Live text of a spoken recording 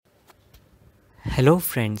Hello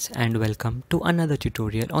friends and welcome to another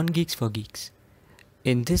tutorial on Geeks for Geeks.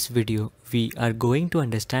 In this video, we are going to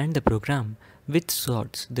understand the program which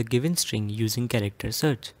sorts the given string using character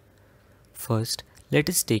search. First, let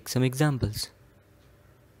us take some examples.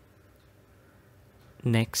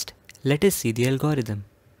 Next, let us see the algorithm.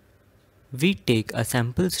 We take a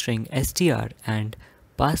sample string str and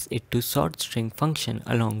pass it to sortString function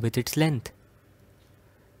along with its length.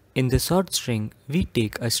 In the sort string, we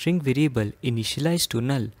take a string variable initialized to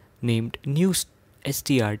null named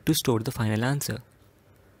new_str to store the final answer.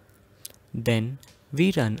 Then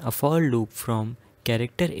we run a for loop from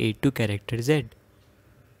character A to character Z.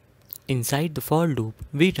 Inside the for loop,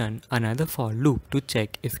 we run another for loop to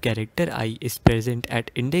check if character I is present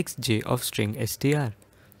at index j of string str.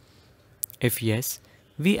 If yes,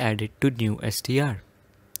 we add it to new str.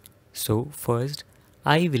 So first,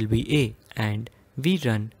 I will be A and we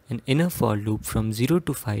run an inner for loop from 0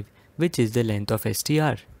 to 5, which is the length of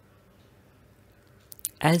str.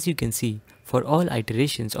 As you can see, for all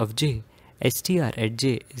iterations of j, str at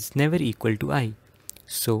j is never equal to I.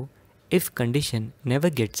 So, if condition never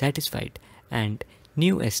gets satisfied and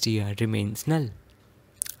new str remains null.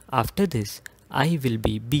 After this, I will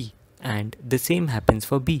be B and the same happens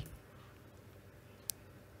for B.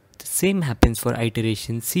 The same happens for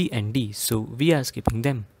iterations C and D, so we are skipping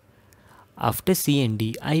them. After C and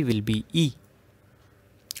D, I will be E.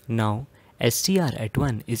 Now, str at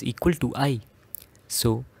 1 is equal to I.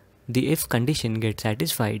 So, the if condition gets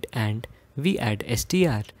satisfied and we add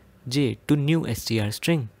str j to new str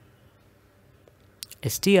string.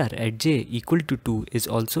 Str at j equal to 2 is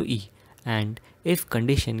also E and if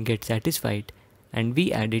condition gets satisfied and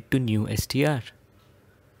we add it to new str.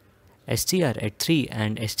 Str at 3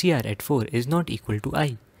 and str at 4 is not equal to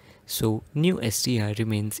I. So, new str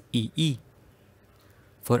remains EE.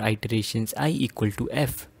 For iterations I equal to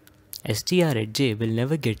F, str at j will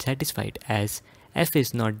never get satisfied as F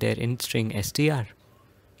is not there in string str.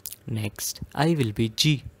 Next, I will be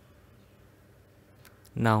G.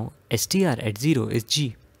 Now, str at 0 is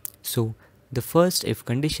G. So, the first if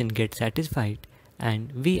condition gets satisfied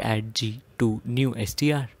and we add G to new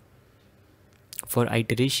str. For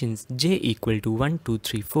iterations j equal to 1, 2,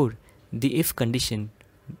 3, 4, the if condition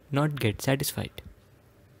not get satisfied.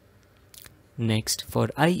 Next, for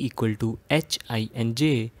I equal to h, I and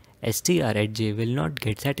j, str at j will not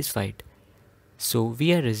get satisfied. So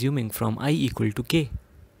we are resuming from I equal to k.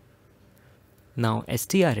 Now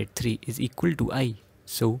str at 3 is equal to I,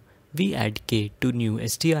 so we add k to new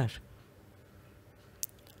str.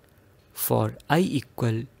 For I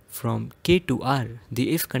equal from k to r,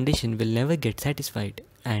 the if condition will never get satisfied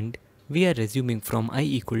and we are resuming from I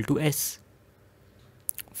equal to s.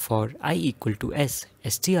 For I equal to s,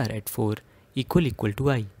 str at 4 equal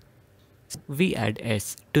to I. We add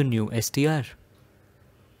s to new str.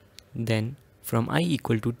 Then from I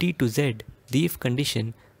equal to t to z, the if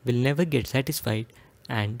condition will never get satisfied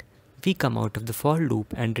and we come out of the for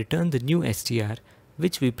loop and return the new str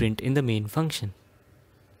which we print in the main function.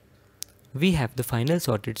 We have the final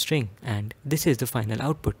sorted string and this is the final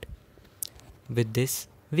output. With this,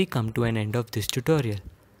 we come to an end of this tutorial.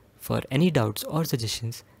 For any doubts or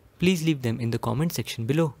suggestions, please leave them in the comment section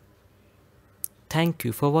below. Thank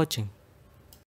you for watching.